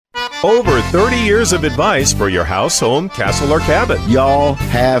Over 30 years of advice for your house, home, castle, or cabin. Y'all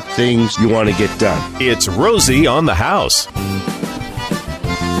have things you want to get done. It's Rosie on the House.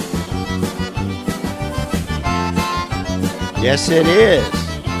 Yes, it is.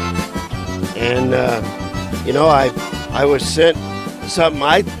 And, I was sent something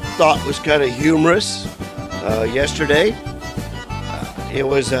I thought was kind of humorous yesterday. It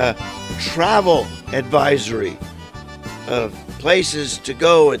was a travel advisory of places to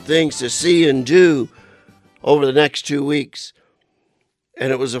go and things to see and do over the next 2 weeks.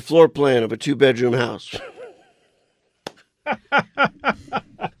 And it was a floor plan of a 2-bedroom house.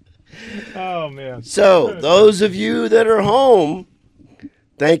 Oh, man. So, those of you that are home,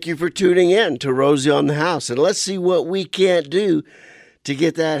 thank you for tuning in to Rosie on the House. And let's see what we can't do to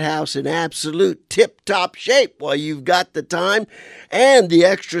get that house in absolute tip-top shape while you've got the time and the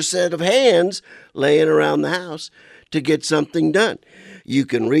extra set of hands laying around the house to get something done. You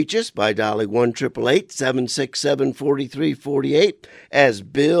can reach us by dialing 1-888-767-4348, as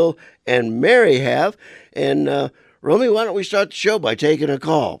Bill and Mary have. And, Romy, why don't we start the show by taking a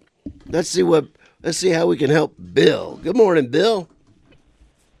call? Let's see how we can help Bill. Good morning, Bill.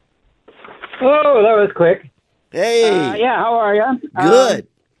 Oh, that was quick. Hey. Yeah, how are you? Good.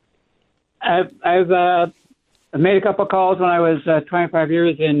 I've made a couple of calls when I was 25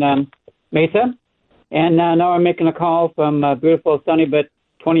 years in Mesa, and now I'm making a call from beautiful, sunny but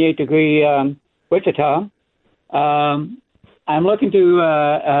 28-degree Wichita. I'm looking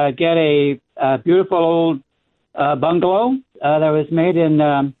to get a beautiful old bungalow that was made in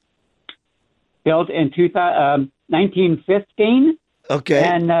built in 1915. Okay.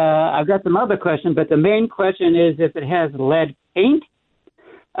 And I've got some other questions, but the main question is if it has lead paint,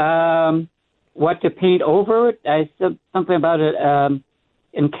 what to paint over it. I said something about it,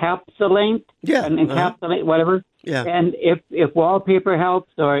 encapsulate. Yeah. Encapsulate, whatever. Yeah. And if wallpaper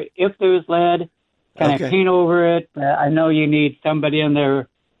helps, or if there's lead, can I paint over it? I know you need somebody in there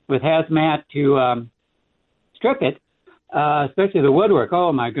with hazmat to strip it, especially the woodwork.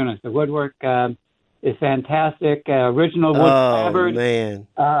 Oh, my goodness, the woodwork is fantastic. Original wood clapboard. Oh, man.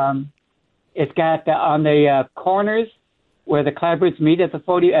 It's got on the corners where the clapboards meet at the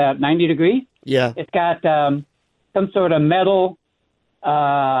 90 degree. Yeah. It's got some sort of metal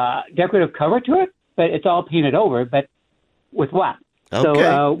decorative cover to it, but it's all painted over. But with what? Okay.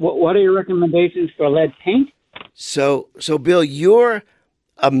 So what are your recommendations for lead paint? So Bill, you're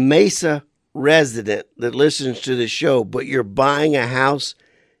a Mesa resident that listens to the show, but you're buying a house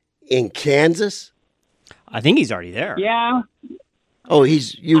in Kansas? I think he's already there. Yeah. Oh,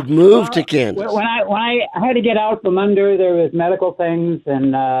 you've moved to Kansas. When I had to get out from under, there was medical things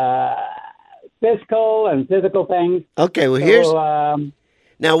and physical things. Okay, well,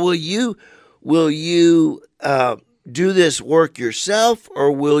 now will you do this work yourself,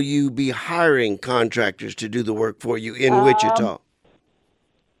 or will you be hiring contractors to do the work for you in Wichita?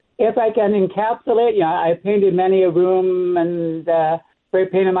 If I can encapsulate, I painted many a room and spray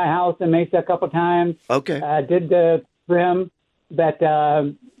painted my house in Mesa a couple times. Okay. Did the trim, but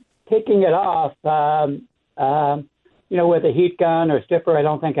taking it off, with a heat gun or stiffer, I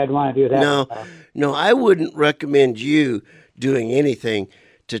don't think I'd want to do that. No, I wouldn't recommend you doing anything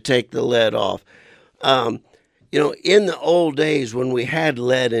to take the lead off. In the old days when we had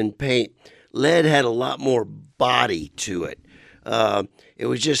lead in paint, lead had a lot more body to it. It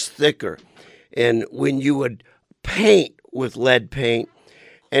was just thicker. And when you would paint with lead paint,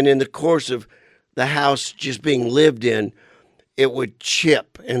 and in the course of the house just being lived in, it would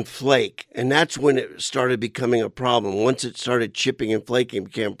chip and flake. And that's when it started becoming a problem. Once it started chipping and flaking, it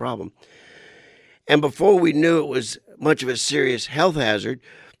became a problem. And before we knew it was much of a serious health hazard,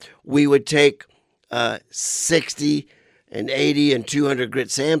 we would take 60 and 80 and 200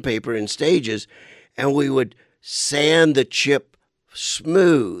 grit sandpaper in stages, and we would sand the chip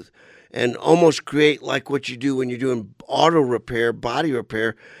smooth and almost create like what you do when you're doing auto repair, body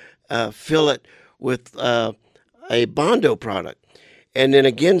repair, fill it with a Bondo product, and then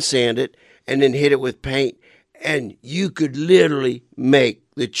again sand it, and then hit it with paint, and you could literally make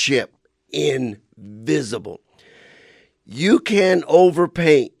the chip invisible. You can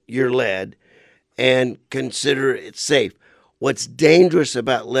overpaint your lead and consider it safe. What's dangerous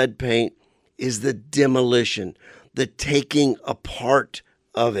about lead paint is the demolition, the taking apart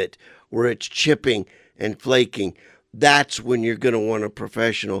of it, where it's chipping and flaking. That's when you're going to want a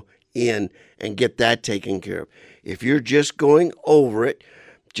professional in and get that taken care of. If you're just going over it,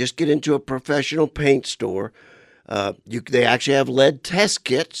 just get into a professional paint store. They actually have lead test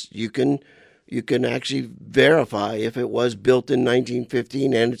kits. You can actually verify if it was built in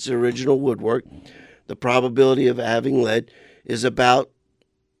 1915 and it's original woodwork. The probability of having lead is about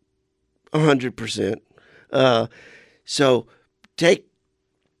 100%. So take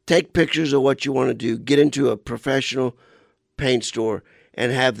pictures of what you want to do. Get into a professional paint store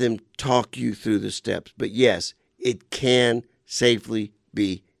and have them talk you through the steps. But yes, it can safely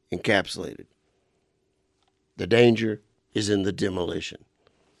be encapsulated. The danger is in the demolition,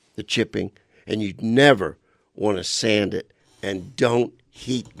 the chipping, and you never want to sand it, and don't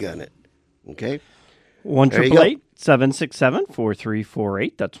heat gun it. Okay?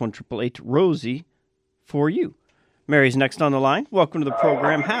 1-888-767-4348. That's 1-888-ROSIE for you. Mary's next on the line. Welcome to the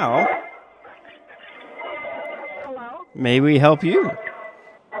program. How Hello. may we help you?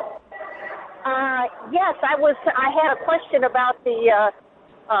 Yes, I had a question about the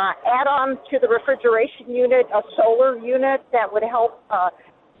add-on to the refrigeration unit, a solar unit that would help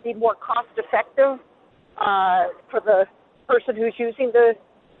be more cost-effective for the person who's using the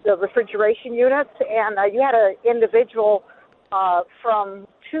refrigeration units. And you had an individual from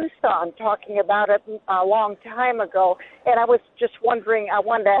Tucson talking about it a long time ago. And I was just wondering, I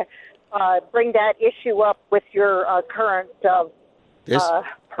wanted to bring that issue up with your current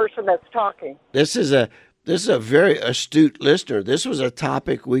person that's talking. This is a very astute listener. This was a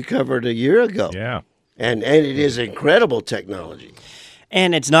topic we covered a year ago. Yeah. And it is incredible technology.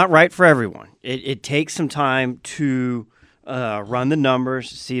 And it's not right for everyone. It takes some time to run the numbers,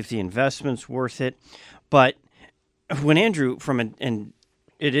 see if the investment's worth it. But when Andrew and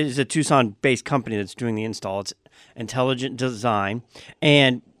it is a Tucson-based company that's doing the install. It's Intelligent Design.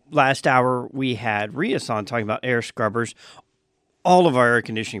 And last hour we had Rias on talking about air scrubbers. All of our air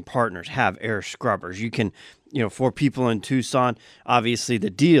conditioning partners have air scrubbers. You can, for people in Tucson, obviously the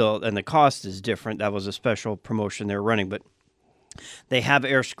deal and the cost is different. That was a special promotion they're running, but they have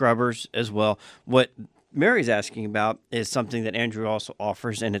air scrubbers as well. What Mary's asking about is something that Andrew also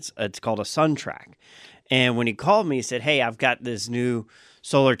offers, and it's called a SunTrack. And when he called me, he said, "Hey, I've got this new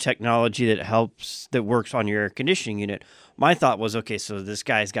solar technology that works on your air conditioning unit." My thought was, okay, so this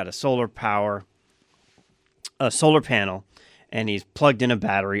guy's got a solar panel, and he's plugged in a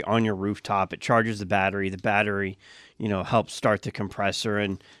battery on your rooftop. It charges the battery. The battery, helps start the compressor,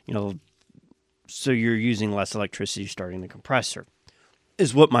 and so you're using less electricity starting the compressor,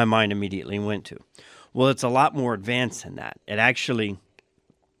 is what my mind immediately went to. Well, it's a lot more advanced than that.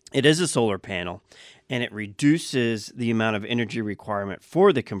 It is a solar panel, and it reduces the amount of energy requirement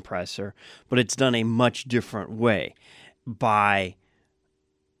for the compressor, but it's done a much different way by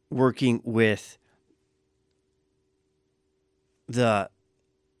working with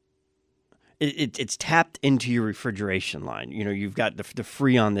it's tapped into your refrigeration line. You've got the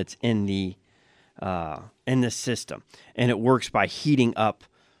Freon that's in the system, and it works by heating up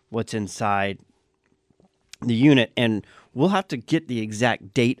what's inside the unit. And we'll have to get the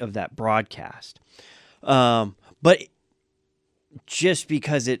exact date of that broadcast. But just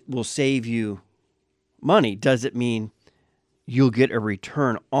because it will save you money doesn't mean you'll get a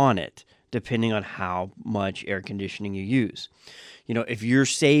return on it, depending on how much air conditioning you use. If you're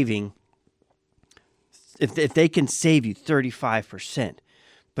saving, if they can save you 35%,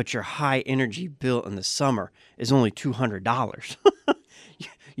 but your high energy bill in the summer is only $200,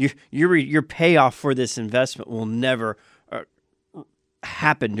 your payoff for this investment will never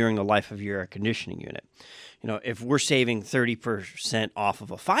happen during the life of your air conditioning unit. If we're saving 30% off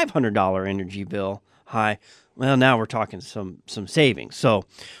of a $500 energy bill high, well, now we're talking some savings. So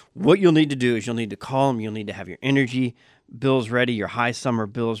what you'll need to do is you'll need to call them. You'll need to have your energy bills ready, your high summer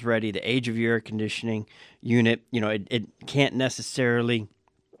bills ready, the age of your air conditioning unit. It can't necessarily,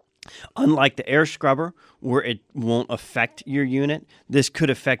 unlike the air scrubber where it won't affect your unit, this could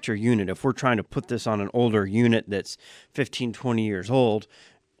affect your unit. If we're trying to put this on an older unit that's 15, 20 years old,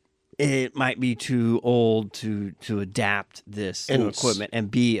 it might be too old to adapt this new equipment and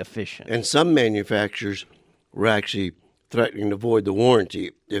be efficient. And some manufacturers were actually threatening to void the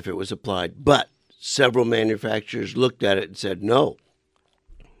warranty if it was applied. But several manufacturers looked at it and said, no.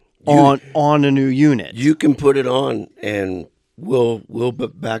 On a new unit. You can put it on and we'll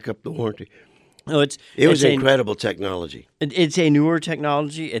back up the warranty. No, it was incredible technology. It's a newer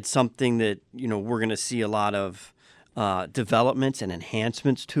technology. It's something that, we're going to see a lot of developments and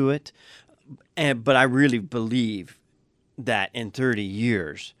enhancements to it. But I really believe that in 30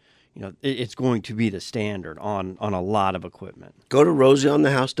 years, it's going to be the standard on a lot of equipment. Go to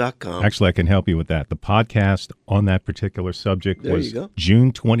rosieonthehouse.com. Actually, I can help you with that. The podcast on that particular subject was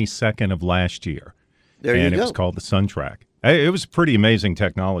June 22nd of last year. And it was called the SunTrack. It was pretty amazing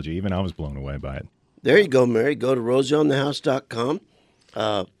technology. Even I was blown away by it. There you go, Mary. Go to rosieonthehouse.com.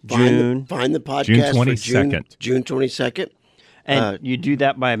 Find the podcast June 22nd. June 22nd. And you do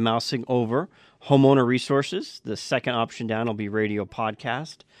that by mousing over Homeowner Resources. The second option down will be Radio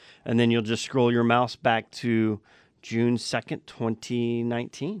Podcast. And then you'll just scroll your mouse back to June 2nd,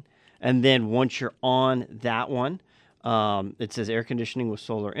 2019. And then once you're on that one, it says air conditioning with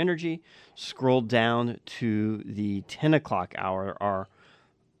solar energy. Scroll down to the 10 o'clock hour.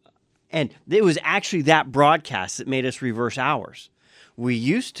 And it was actually that broadcast that made us reverse hours. We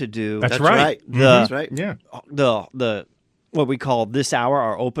used to do... That's right. That's right. Yeah. The what we call this hour,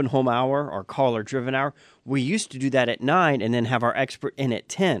 our open home hour, our caller-driven hour. We used to do that at 9 and then have our expert in at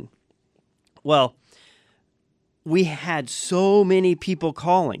 10. Well, we had so many people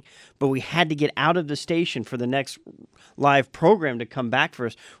calling, but we had to get out of the station for the next live program to come back for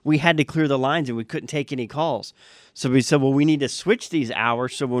us. We had to clear the lines, and we couldn't take any calls. So we said, well, we need to switch these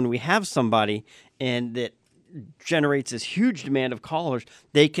hours so when we have somebody and that generates this huge demand of callers,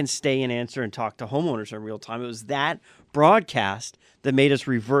 they can stay and answer and talk to homeowners in real time. It was that broadcast that made us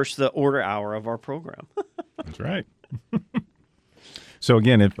reverse the order hour of our program. That's right. So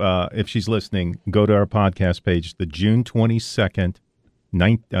again, if she's listening, go to our podcast page, the June 22nd,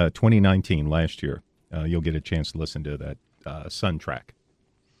 2019, last year. You'll get a chance to listen to that SunTrack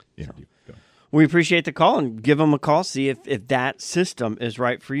interview. We appreciate the call, and give them a call, see if that system is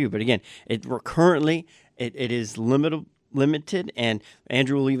right for you. But again, we're currently, it is limited, and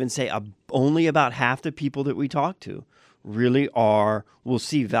Andrew will even say only about half the people that we talk to really will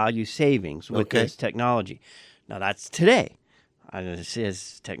see value savings with this technology. Now, that's today.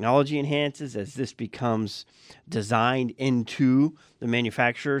 As technology enhances, as this becomes designed into the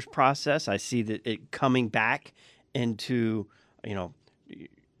manufacturer's process, I see that it coming back into,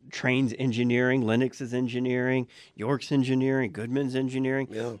 Trane's engineering, Lennox's engineering, York's engineering, Goodman's engineering.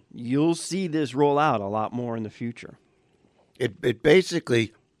 Yeah. You'll see this roll out a lot more in the future. It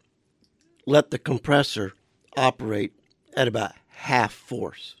basically let the compressor operate at about half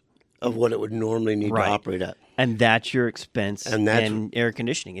force of what it would normally need to operate at. And that's your expense in air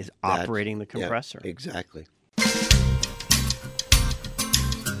conditioning is operating the compressor. Yeah, exactly.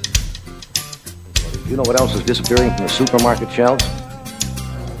 You know what else is disappearing from the supermarket shelves?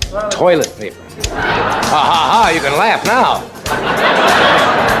 Toilet paper. Ha, you can laugh now.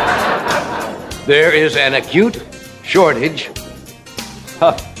 There is an acute shortage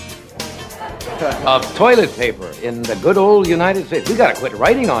of toilet paper in the good old United States. We got to quit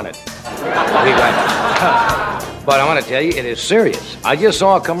writing on it. But I want to tell you, it is serious. I just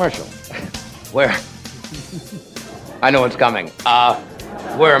saw a commercial where, I know it's coming,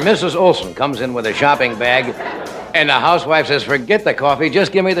 where Mrs. Olson comes in with a shopping bag, and the housewife says, forget the coffee,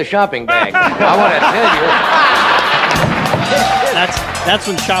 just give me the shopping bag. I want to tell you. That's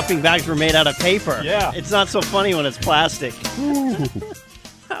when shopping bags were made out of paper. Yeah. It's not so funny when it's plastic.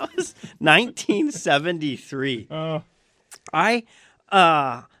 That was 1973.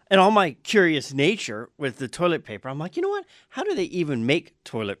 And all my curious nature with the toilet paper, I'm like, you know what? How do they even make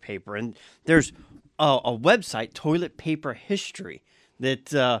toilet paper? And there's a website, Toilet Paper History,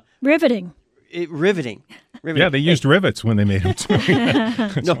 that... Riveting. Riveting. Yeah, they used rivets when they made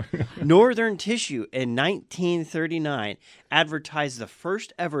them. No, Northern Tissue in 1939 advertised the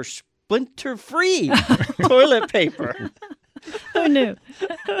first ever splinter-free toilet paper. Who knew?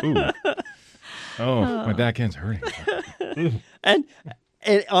 My back end's hurting. And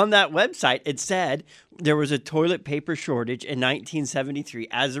on that website, it said there was a toilet paper shortage in 1973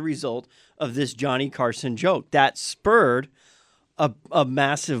 as a result of this Johnny Carson joke that spurred a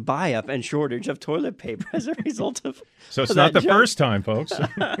massive buy-up and shortage of toilet paper as a result of So it's not the first time, folks.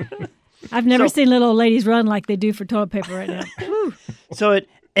 I've never seen little old ladies run like they do for toilet paper right now. So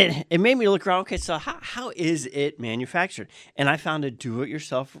it made me look around. Okay, so how is it manufactured? And I found a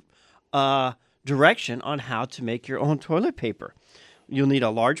do-it-yourself direction on how to make your own toilet paper. You'll need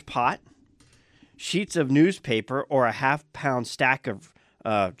a large pot, sheets of newspaper, or a half-pound stack of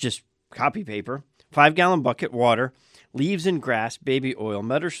just copy paper, 5-gallon bucket, water, leaves and grass, baby oil,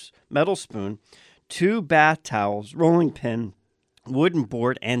 metal spoon, 2 bath towels, rolling pin, wooden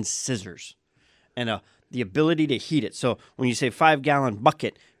board, and scissors, and the ability to heat it. So when you say 5-gallon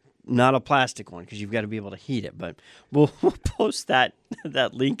bucket, not a plastic one because you've got to be able to heat it. But we'll post that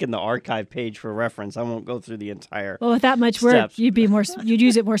link in the archive page for reference. I won't go through the entire. Well, with that much work, you'd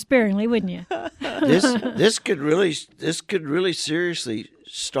use it more sparingly, wouldn't you? This could really seriously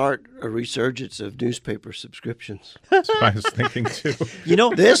start a resurgence of newspaper subscriptions. That's what I was thinking too.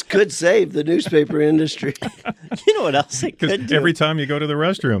 This could save the newspaper industry. You know what else it could do? Every time you go to the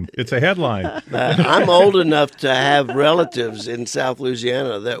restroom, it's a headline. I'm old enough to have relatives in South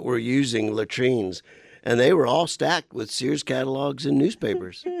Louisiana that were using latrines, and they were all stacked with Sears catalogs and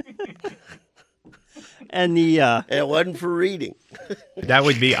newspapers. And the It wasn't for reading. That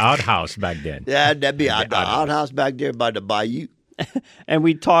would be outhouse back then. Yeah, that'd be the outhouse back there by the bayou. and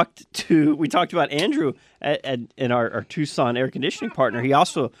we talked about Andrew and our Tucson air conditioning partner. He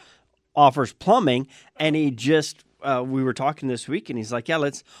also offers plumbing, and he just we were talking this week, and he's like, yeah,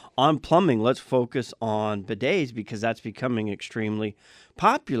 let's focus on bidets because that's becoming extremely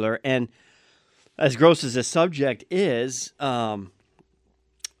popular. And as gross as this subject is,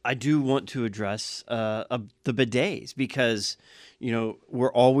 I do want to address the bidets because,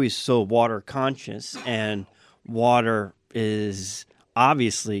 we're always so water conscious, and water is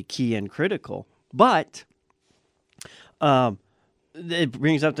obviously key and critical. But it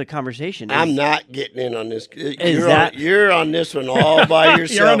brings up the conversation. I'm not getting in on this. You're on this one all by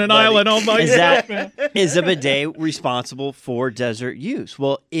yourself. You're on an buddy. island all by yourself. Is a bidet responsible for desert use?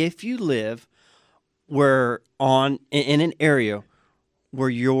 Well, if you live in an area where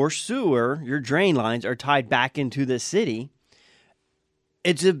your sewer, your drain lines are tied back into the city,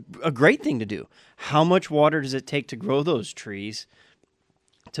 it's a great thing to do. How much water does it take to grow those trees,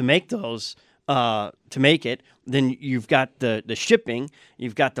 to make those, to make it? Then you've got the shipping,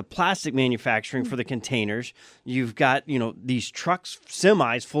 you've got the plastic manufacturing for the containers, you've got, these trucks,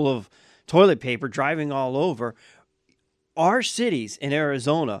 semis full of toilet paper driving all over. Our cities in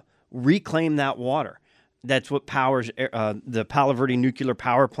Arizona reclaim that water. That's what powers the Palo Verde nuclear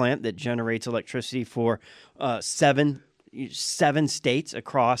power plant that generates electricity for seven states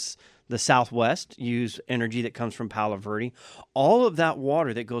across the Southwest use energy that comes from Palo Verde. All of that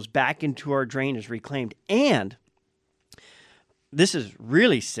water that goes back into our drain is reclaimed. And this is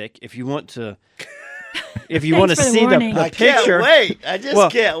really sick. If you want to see the picture, I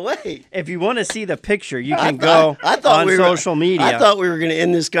just can't wait. If you want to see the picture, you can go on social media. I thought we were going to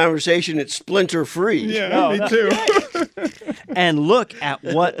end this conversation at splinter free. Yeah, me too. And look at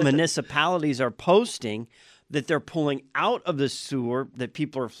what municipalities are posting that they're pulling out of the sewer that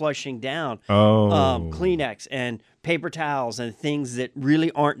people are flushing down. Kleenex and paper towels and things that really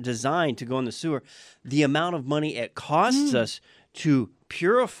aren't designed to go in the sewer. The amount of money it costs us to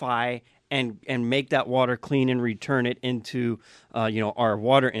purify and make that water clean and return it into our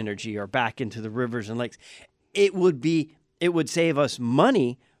water energy or back into the rivers and lakes. It would save us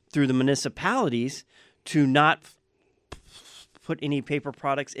money through the municipalities to not put any paper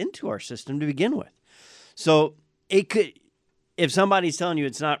products into our system to begin with. So it could, if somebody's telling you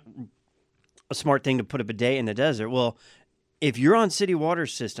it's not a smart thing to put a bidet in the desert, well, if you're on city water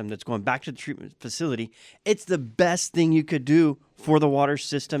system that's going back to the treatment facility, it's the best thing you could do for the water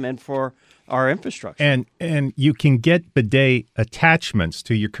system and for our infrastructure. And you can get bidet attachments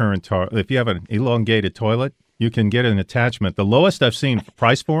to your current toilet. If you have an elongated toilet, you can get an attachment. The lowest I've seen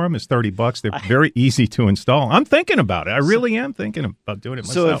price for them is $30. They're very easy to install. I'm thinking about it. I really am thinking about doing it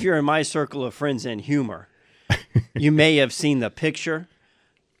myself. So if you're in my circle of friends and humor, you may have seen the picture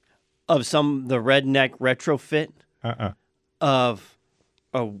of the redneck retrofit of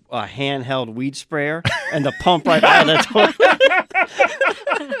a handheld weed sprayer and the pump right out of the toilet.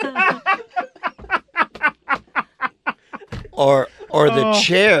 Or the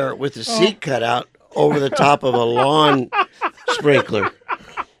chair with the seat cut out over the top of a lawn sprinkler.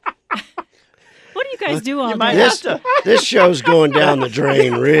 What do you guys do all day? This show's going down the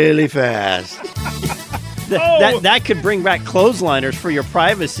drain really fast. That could bring back clothesliners for your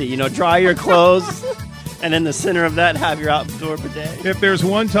privacy. Dry your clothes, and in the center of that, have your outdoor bidet. If there's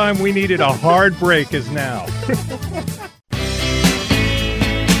one time we needed a hard break, is now.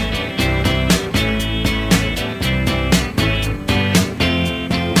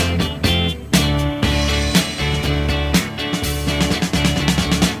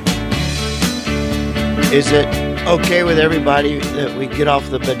 Is it okay with everybody that we get off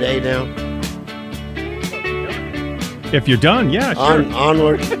the bidet now? If you're done, yeah, sure.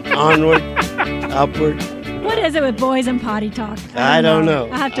 Onward, upward. What is it with boys and potty talk? I don't know.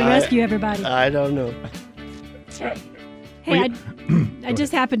 I have to rescue everybody. I don't know. Hey, I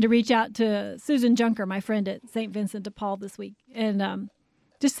just happened to reach out to Susan Junker, my friend at St. Vincent de Paul this week, and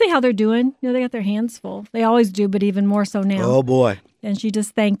just see how they're doing. They got their hands full. They always do, but even more so now. Oh, boy. And she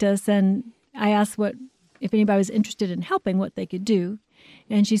just thanked us, and I asked if anybody was interested in helping, what they could do.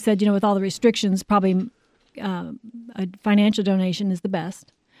 And she said, with all the restrictions, probably a financial donation is the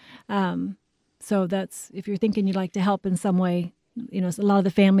best. So that's, if you're thinking you'd like to help in some way, a lot of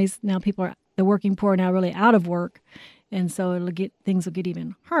the families now, the working poor are now really out of work. And so things will get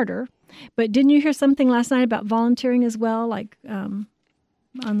even harder. But didn't you hear something last night about volunteering as well? Like on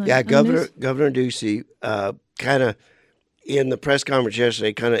the Governor Ducey kind of, in the press conference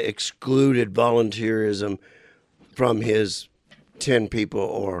yesterday, kind of excluded volunteerism from his 10 people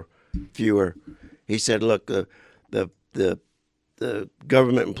or fewer. He said, look, the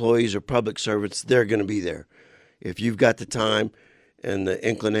government employees or public servants, they're going to be there. If you've got the time and the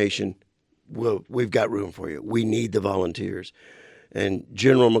inclination, we've got room for you. We need the volunteers. And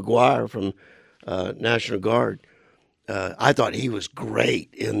General McGuire from National Guard, I thought he was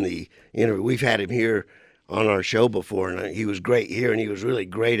great in the interview. We've had him here on our show before, and he was great here, and he was really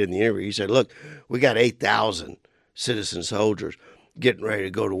great in the interview. He said, look, we got 8,000 citizen soldiers getting ready to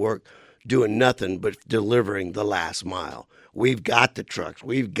go to work, doing nothing but delivering the last mile. We've got the trucks.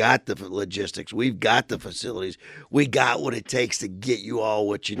 We've got the logistics. We've got the facilities. We got what it takes to get you all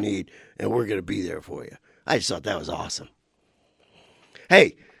what you need, and we're going to be there for you. I just thought that was awesome.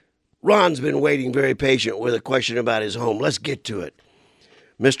 Hey, Ron's been waiting very patient with a question about his home. Let's get to it.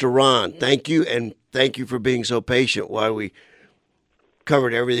 Mr. Ron, thank you, and thank you for being so patient while we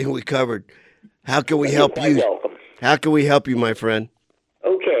covered everything we covered. How can we help you? Welcome. How can we help you, my friend?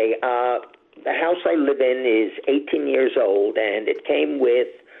 Okay, the house I live in is 18 years old, and it came with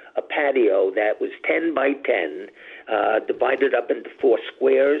a patio that was 10 by 10, divided up into 4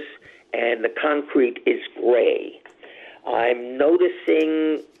 squares, and the concrete is gray. I'm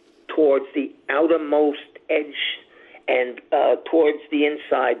noticing towards the outermost edge and towards the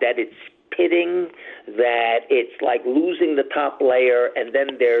inside that it's pitting, that it's like losing the top layer, and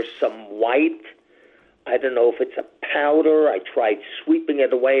then there's some white. I don't know if it's a powder. I tried sweeping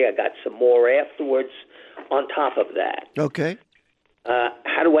it away. I got some more afterwards on top of that. Okay.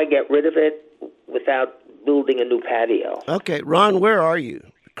 How do I get rid of it without building a new patio? Okay. Ron, where are you?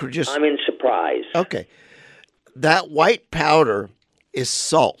 I'm in Surprise. Okay. That white powder is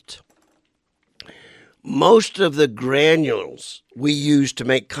salt. Most of the granules we use to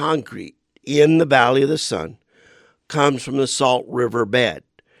make concrete in the Valley of the Sun comes from the Salt River bed.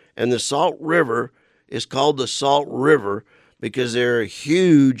 And the Salt River is called the Salt River because there are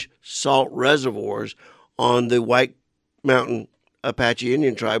huge salt reservoirs on the White Mountain Apache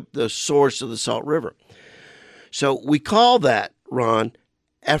Indian tribe, the source of the Salt River. So we call that, Ron,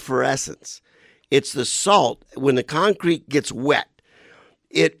 effervescence. It's the salt. When the concrete gets wet,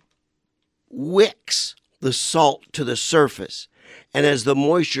 it wicks the salt to the surface. And as the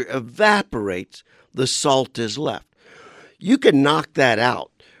moisture evaporates, the salt is left. You can knock that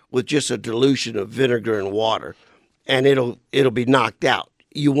out with just a dilution of vinegar and water, and it'll be knocked out.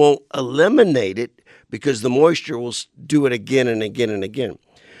 You won't eliminate it because the moisture will do it again and again and again.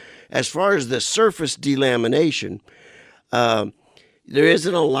 As far as the surface delamination, there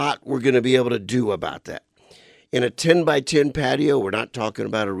isn't a lot we're going to be able to do about that. In a 10 by 10 patio, we're not talking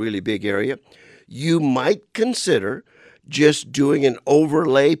about a really big area, you might consider just doing an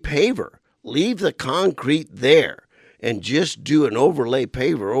overlay paver. Leave the concrete there and just do an overlay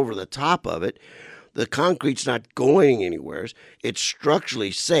paver over the top of it. The concrete's not going anywhere. It's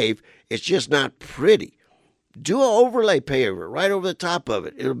structurally safe. It's just not pretty. Do an overlay paver right over the top of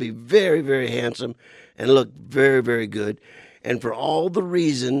it. It'll be very, very handsome and look very, very good. And for all the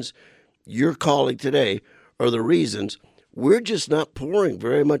reasons you're calling today are the reasons we're just not pouring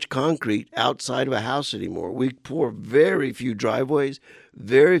very much concrete outside of a house anymore. We pour very few driveways,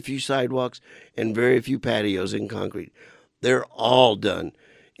 very few sidewalks, and very few patios in concrete. They're all done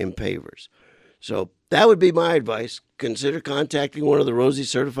in pavers. So that would be my advice. Consider contacting one of the Rosie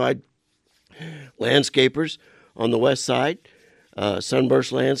certified landscapers on the west side,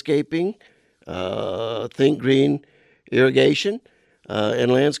 Sunburst Landscaping, Think Green Irrigation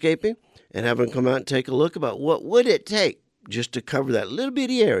and Landscaping, and have them come out and take a look about what would it take just to cover that little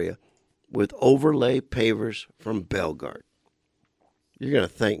bitty area with overlay pavers from Belgard. You're going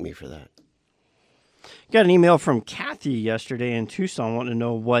to thank me for that. Got an email from Kathy yesterday in Tucson wanting to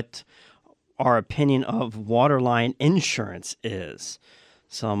know what our opinion of waterline insurance is.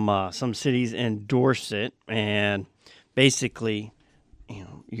 Some cities endorse it, and basically,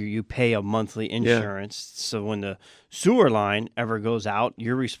 you pay a monthly insurance. Yeah. So when the sewer line ever goes out,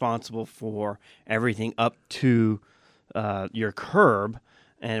 you're responsible for everything up to your curb,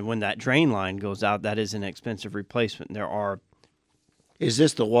 and when that drain line goes out, that is an expensive replacement. Is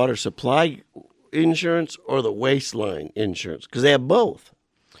this the water supply insurance or the waste line insurance? Because they have both.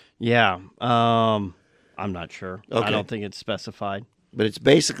 Yeah, I'm not sure. Okay. I don't think it's specified. But it's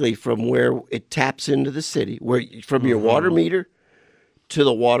basically from where it taps into the city, from your water meter to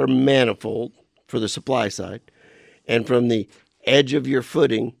the water manifold for the supply side, and from the edge of your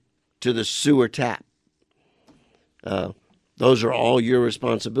footing to the sewer tap. Those are all your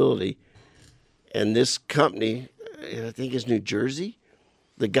responsibility. And this company, I think it's New Jersey,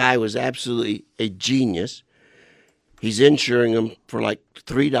 the guy was absolutely a genius. He's insuring them for like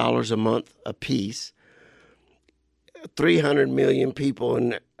 $3 a month a piece. 300 million people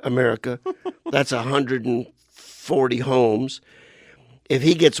in America That's 140 homes. If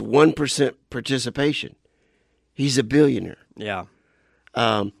he gets 1% participation, he's a billionaire. Yeah.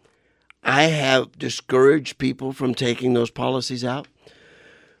 I have discouraged people from taking those policies out,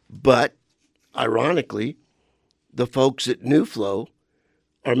 but ironically, the folks at New Flow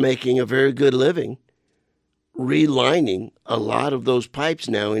are making a very good living relining a lot of those pipes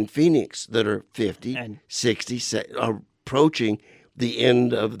now in Phoenix that are 50, and 60, approaching the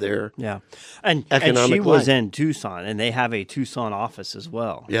end of their and she was in Tucson, and they have a Tucson office as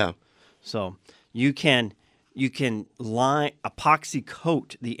well. Yeah. So you can epoxy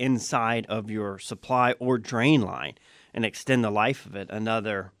coat the inside of your supply or drain line and extend the life of it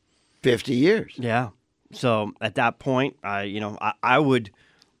another 50 years. Yeah. So at that point, I would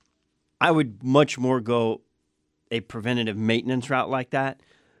much more go a preventative maintenance route like that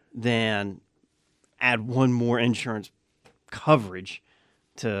than add one more insurance coverage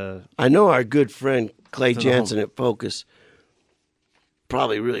to. I know our good friend Clay Jansen at Focus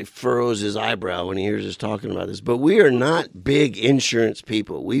probably really furrows his eyebrow when he hears us talking about this, but we are not big insurance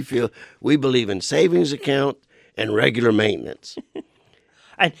people. We believe in savings account and regular maintenance.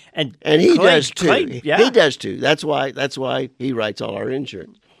 And he does too. Clay, He does too. That's why he writes all our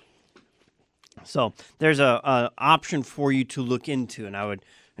insurance. So there's a option for you to look into, and I would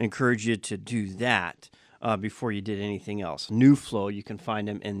encourage you to do that before you did anything else. New Flow, you can find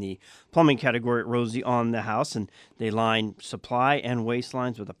them in the plumbing category at Rosie on the House, and they line supply and waste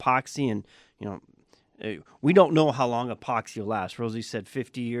lines with epoxy. And we don't know how long epoxy will last. Rosie said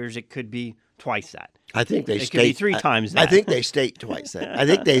 50 years. It could be twice that. I think they it could be 3 times that. I think they state twice that. I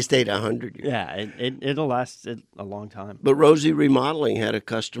think they state 100 years. Yeah, it'll last a long time. But Rosie Remodeling had a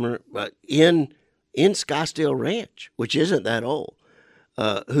customer in Scottsdale Ranch, which isn't that old,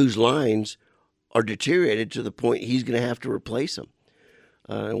 whose lines are deteriorated to the point he's going to have to replace them.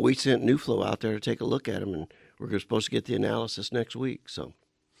 And we sent New Flow out there to take a look at them, and we're supposed to get the analysis next week. So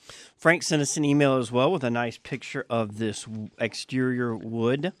Frank sent us an email as well with a nice picture of this exterior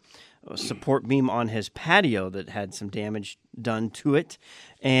wood support beam on his patio that had some damage done to it.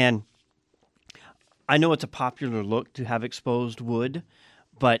 And I know it's a popular look to have exposed wood,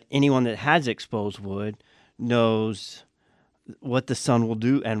 but anyone that has exposed wood knows what the sun will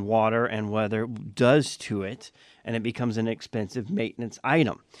do and water and weather does to it, and it becomes an expensive maintenance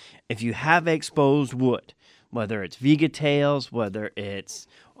item. If you have exposed wood, whether it's Viga tails, whether it's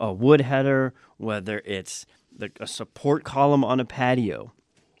a wood header, whether it's a support column on a patio,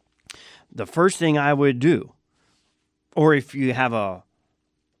 the first thing I would do, or if you have a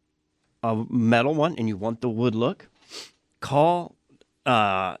metal one and you want the wood look, call,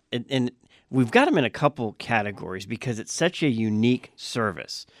 and we've got them in a couple categories because it's such a unique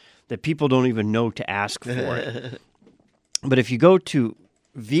service that people don't even know to ask for it. But if you go to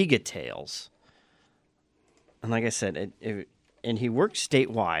Viga Tails, and like I said, and he works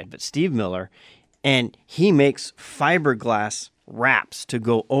statewide, but Steve Miller, and he makes fiberglass wraps to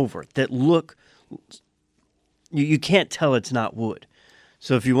go over it that look, you can't tell it's not wood.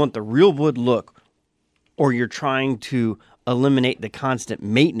 So if you want the real wood look, or you're trying to eliminate the constant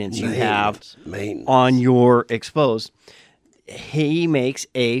maintenance you have on your exposed, he makes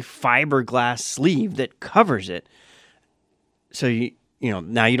a fiberglass sleeve that covers it. So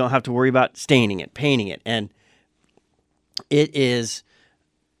now you don't have to worry about staining it, painting it, and it is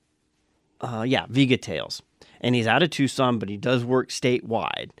Viga Tails. And he's out of Tucson, but he does work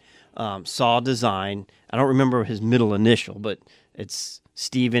statewide. Saw Design. I don't remember his middle initial, but it's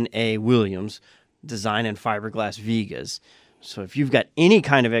Stephen A. Williams, Design and Fiberglass Vigas. So if you've got any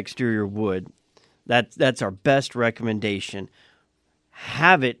kind of exterior wood, that's our best recommendation.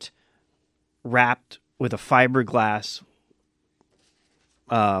 Have it wrapped with a fiberglass,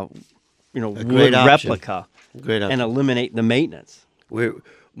 wood replica, and eliminate the maintenance.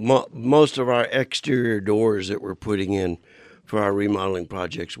 Most of our exterior doors that we're putting in for our remodeling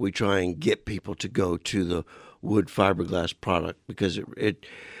projects, we try and get people to go to the wood fiberglass product because it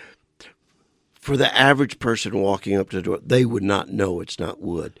for the average person walking up to the door, they would not know it's not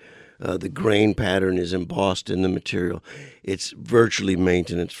wood. The grain pattern is embossed in the material. It's virtually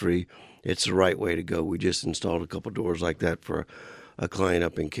maintenance-free. It's the right way to go. We just installed a couple doors like that for a client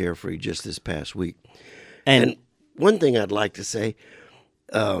up in Carefree just this past week. And one thing I'd like to say,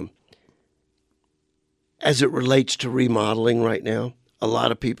 as it relates to remodeling right now, a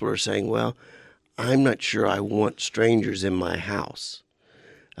lot of people are saying, well, I'm not sure I want strangers in my house.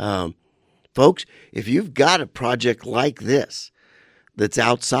 Folks, if you've got a project like this that's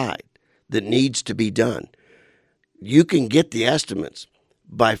outside that needs to be done, you can get the estimates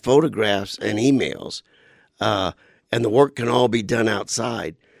by photographs and emails, and the work can all be done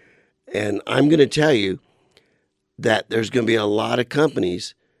outside. And I'm going to tell you that there's going to be a lot of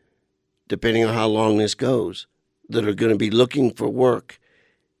companies, depending on how long this goes, that are going to be looking for work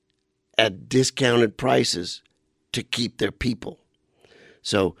at discounted prices to keep their people.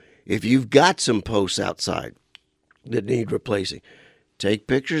 So if you've got some posts outside that need replacing, take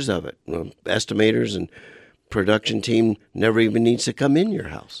pictures of it. Estimators and production team never even needs to come in your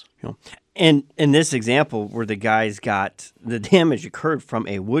house. And in this example where the guys got the damage occurred from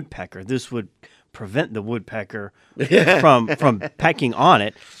a woodpecker, this would prevent the woodpecker from pecking on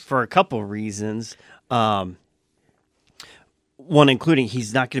it for a couple reasons. One including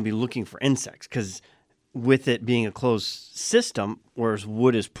he's not going to be looking for insects because with it being a closed system, whereas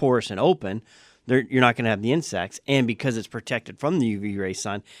wood is porous and open, you're not going to have the insects. And because it's protected from the UV ray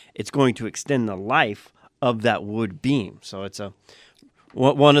sun, it's going to extend the life of that wood beam. So it's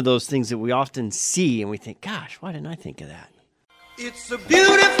one of those things that we often see and we think, gosh, why didn't I think of that? It's a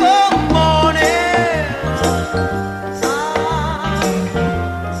beautiful morning.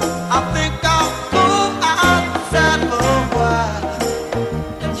 I think I'll go outside for a while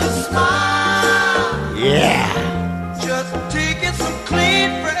and just smile. Yeah. Just taking some clean,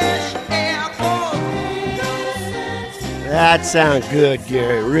 fresh air for That sounds good,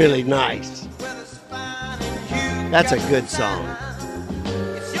 Gary. Really nice. That's a good song.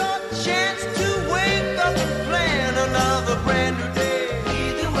 It's your chance to wake up and plan another brand new day.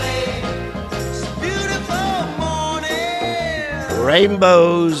 Either way, it's a beautiful morning.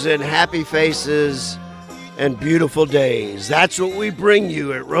 Rainbows and happy faces and beautiful days. That's what we bring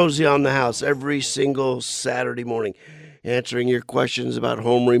you at Rosie on the House every single Saturday morning, answering your questions about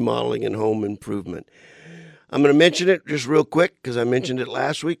home remodeling and home improvement. I'm going to mention it just real quick because I mentioned it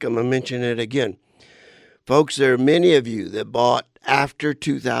last week. I'm going to mention it again. Folks, there are many of you that bought after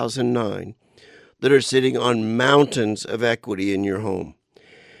 2009 that are sitting on mountains of equity in your home.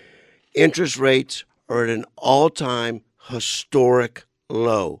 Interest rates are at an all-time historic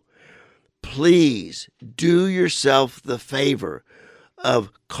low. Please do yourself the favor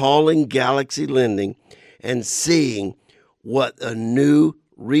of calling Galaxy Lending and seeing what a new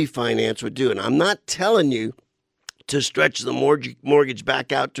refinance would do. And I'm not telling you to stretch the mortgage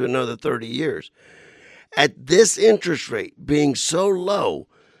back out to another 30 years. At this interest rate being so low,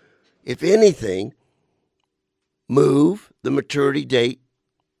 if anything, move the maturity date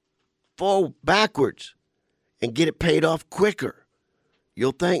backwards and get it paid off quicker.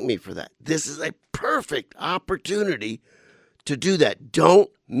 You'll thank me for that. This is a perfect opportunity to do that. Don't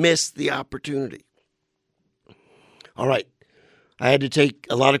miss the opportunity. All right. I had to take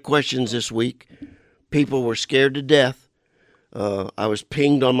a lot of questions this week. People were scared to death. I was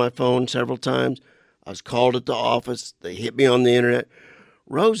pinged on my phone several times. I was called at the office. They hit me on the internet.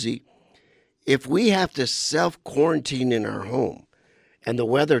 Rosie, if we have to self-quarantine in our home and the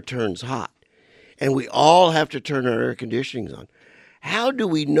weather turns hot and we all have to turn our air conditioning on, how do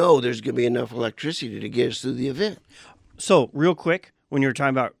we know there's going to be enough electricity to get us through the event? So real quick, when you were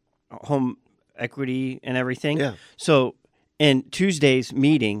talking about home equity and everything. Yeah. So in Tuesday's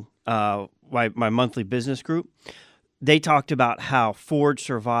meeting, my monthly business group, they talked about how Ford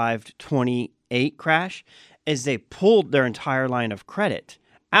survived 28 crash as they pulled their entire line of credit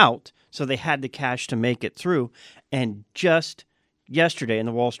out, so they had the cash to make it through. And just yesterday in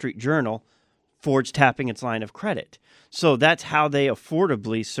the Wall Street Journal, Ford's tapping its line of credit. So that's how they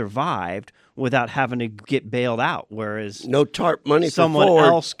affordably survived without having to get bailed out, whereas no TARP money someone for Ford.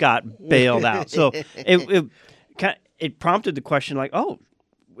 else got bailed out. So it prompted the question like, oh,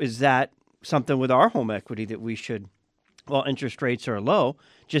 is that something with our home equity that we should, well, interest rates are low,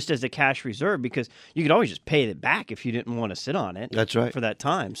 just as a cash reserve, because you could always just pay it back if you didn't want to sit on it. That's right. For that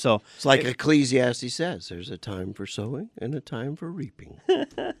time. So it's like Ecclesiastes says, there's a time for sowing and a time for reaping.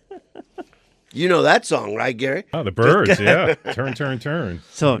 You know that song, right, Gary? Oh, the birds, yeah. Turn, turn, turn.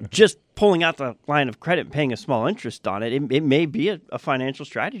 So just pulling out the line of credit and paying a small interest on it, it may be a financial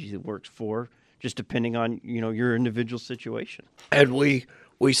strategy that works for, just depending on, your individual situation. And we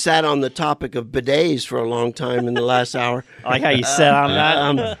sat on the topic of bidets for a long time in the last hour. I like how you sat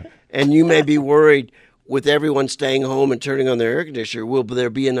on that. And you may be worried with everyone staying home and turning on their air conditioner, will there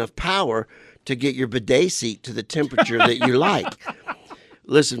be enough power to get your bidet seat to the temperature that you like?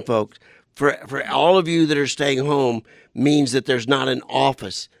 Listen, folks, for all of you that are staying home means that there's not an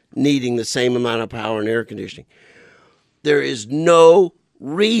office needing the same amount of power and air conditioning. There is no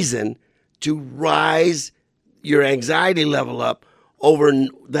reason to rise your anxiety level up over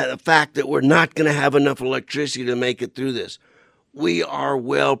the fact that we're not going to have enough electricity to make it through this. We are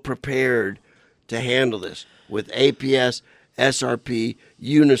well prepared to handle this with APS, SRP,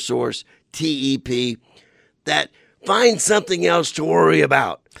 Unisource, TEP. That find something else to worry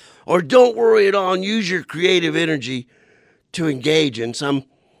about. Or don't worry at all and use your creative energy to engage in some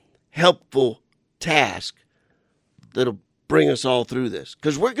helpful task that'll bring us all through this,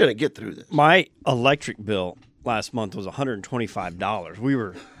 because we're going to get through this. My electric bill last month was $125. We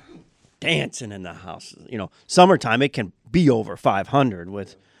were dancing in the house. You know, summertime, it can be over $500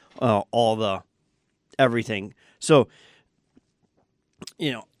 with all the everything. So,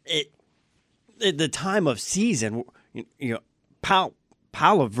 you know, at the time of season, you know,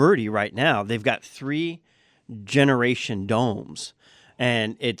 Palo Verde right now, they've got 3 generation domes,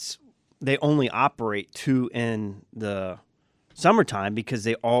 and they only operate 2 in the summertime because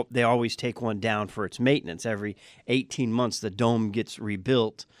they always take one down for its maintenance. Every 18 months, the dome gets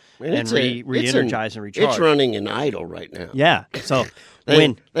rebuilt and re-energized and recharged. It's running in idle right now. Yeah, so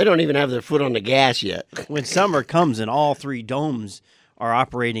they don't even have their foot on the gas yet. When summer comes and all 3 domes are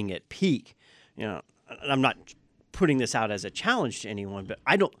operating at peak, you know, and I'm not putting this out as a challenge to anyone, but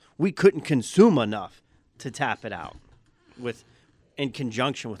we couldn't consume enough to tap it out in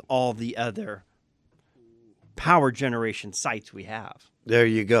conjunction with all the other power generation sites we have. There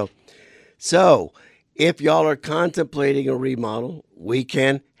you go. So if y'all are contemplating a remodel, we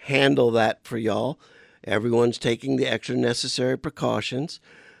can handle that for y'all. Everyone's taking the extra necessary precautions.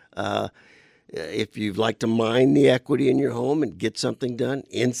 If you'd like to mine the equity in your home and get something done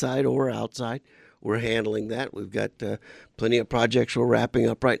inside or outside, we're handling that. We've got plenty of projects we're wrapping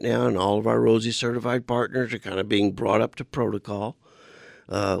up right now, and all of our Rosie certified partners are kind of being brought up to protocol.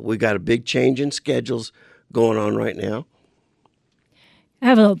 We got a big change in schedules going on right now. I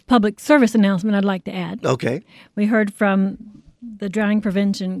have a public service announcement I'd like to add. Okay. We heard from the Drowning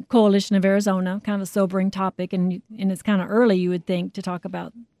Prevention Coalition of Arizona, kind of a sobering topic, and it's kind of early, you would think, to talk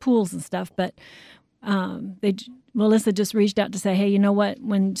about pools and stuff, but Melissa just reached out to say, hey, you know what?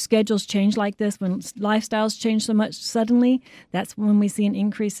 When schedules change like this, when lifestyles change so much suddenly, that's when we see an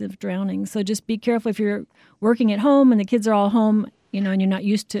increase of drowning. So just be careful if you're working at home and the kids are all home, you know, and you're not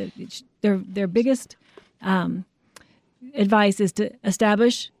used to their biggest advice is to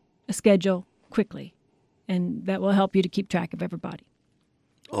establish a schedule quickly, and that will help you to keep track of everybody.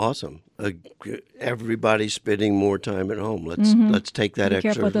 Awesome. Everybody's spending more time at home. Let's take that extra.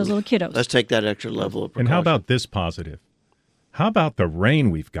 Careful with those little kiddos. Let's take that extra level of precaution. And how about this positive? How about the rain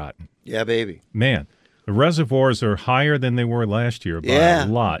we've gotten? Yeah, baby. Man, the reservoirs are higher than they were last year by a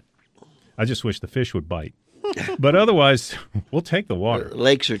lot. I just wish the fish would bite. But otherwise, we'll take the water. The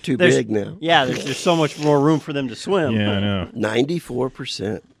lakes are too big now. Yeah, there's so much more room for them to swim. Yeah, I know.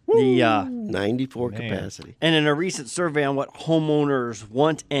 94%. The 94 capacity. And in a recent survey on what homeowners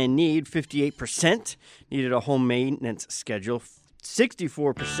want and need, 58% needed a home maintenance schedule,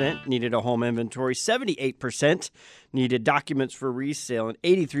 64% needed a home inventory, 78% needed documents for resale, and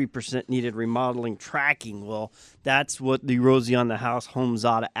 83% needed remodeling tracking. Well, that's what the Rosie on the House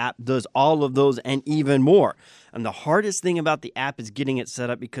HomeZada app does, all of those and even more. And the hardest thing about the app is getting it set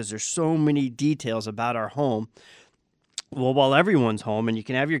up because there's so many details about our home. Well, while everyone's home, and you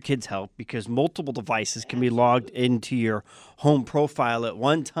can have your kids help because multiple devices can be logged into your home profile at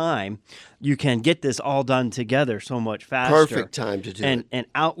one time, you can get this all done together so much faster. Perfect time to do it. And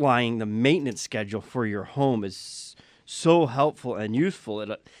outlining the maintenance schedule for your home is so helpful and useful.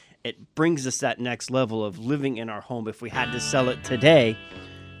 It brings us that next level of living in our home. If we had to sell it today,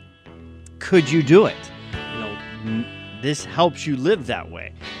 could you do it? You know, this helps you live that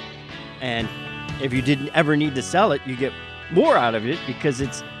way. And if you didn't ever need to sell it, you get more out of it because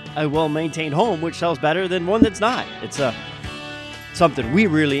it's a well-maintained home, which sells better than one that's not. It's something we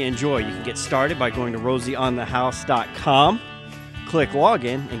really enjoy. You can get started by going to rosieonthehouse.com, click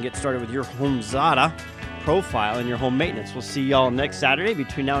login, and get started with your HomeZada profile and your home maintenance. We'll see y'all next Saturday.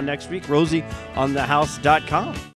 Between now and next week, rosieonthehouse.com.